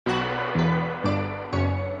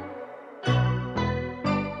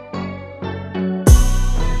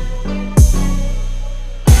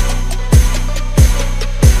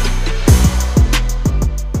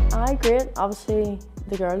Obviously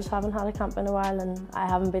the girls haven't had a camp in a while and I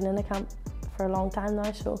haven't been in a camp for a long time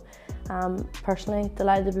now, so personally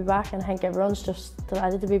delighted to be back, and I think everyone's just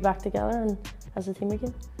delighted to be back together and as a team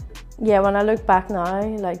again. Yeah, when I look back now,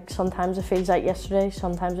 like sometimes it feels like yesterday,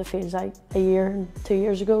 sometimes it feels like a year, 2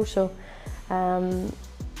 years ago. So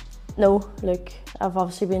no, look, I've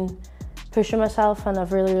obviously been pushing myself and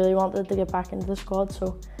I've really wanted to get back into the squad,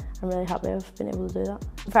 so I'm really happy I've been able to do that.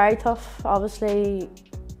 Very tough, obviously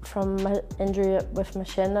from my injury with my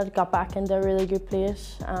shin, I got back into a really good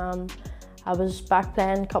place. I was back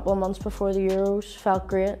playing a couple of months before the Euros, felt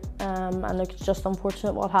great, and it's just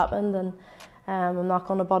unfortunate what happened, and I'm not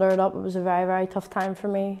going to butter it up. It was a very tough time for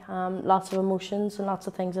me, lots of emotions and lots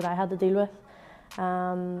of things that I had to deal with.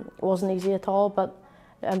 It wasn't easy at all, but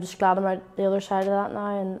I'm just glad I'm out the other side of that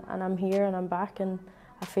now, and I'm here and I'm back, and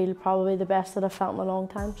I feel probably the best that I've felt in a long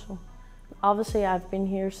time. So obviously I've been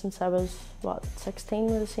here since I was, 16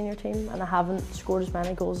 with the senior team, and I haven't scored as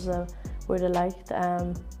many goals as I would have liked.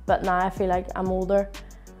 But now I feel like I'm older,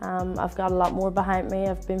 I've got a lot more behind me,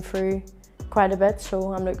 I've been through quite a bit,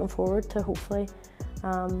 so I'm looking forward to hopefully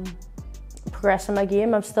progressing my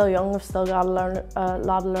game. I'm still young, I've still got a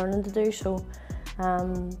lot of learning to do, so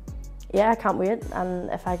yeah, I can't wait, and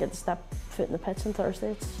if I get to step foot in the pitch on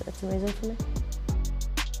Thursday, it's amazing for me.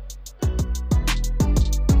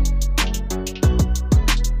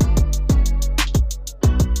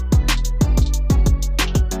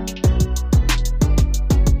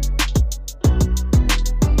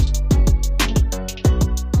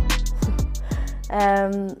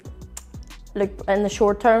 Look, in the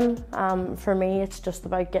short term, for me, it's just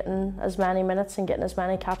about getting as many minutes and getting as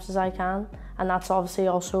many caps as I can, and that's obviously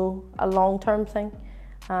also a long-term thing.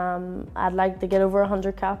 I'd like to get over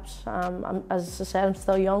 100 caps. As I said, I'm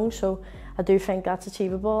still young, so I do think that's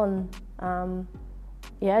achievable, and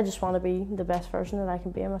yeah, I just want to be the best version that I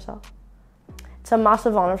can be of myself. It's a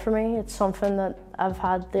massive honour for me. It's something that I've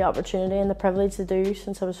had the opportunity and the privilege to do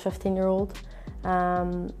since I was 15-year-old.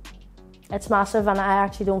 It's massive, and I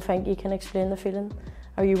actually don't think you can explain the feeling,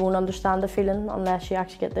 or you won't understand the feeling unless you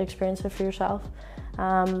actually get the experience it for yourself.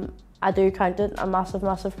 I do count it a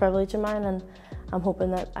massive privilege of mine, and I'm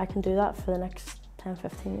hoping that I can do that for the next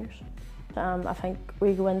 10-15 years. I think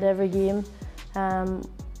we go into every game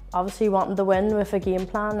obviously wanting to win with a game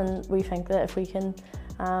plan, and we think that if we can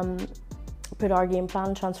put our game plan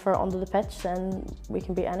and transfer it onto the pitch, then we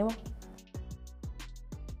can beat anyone.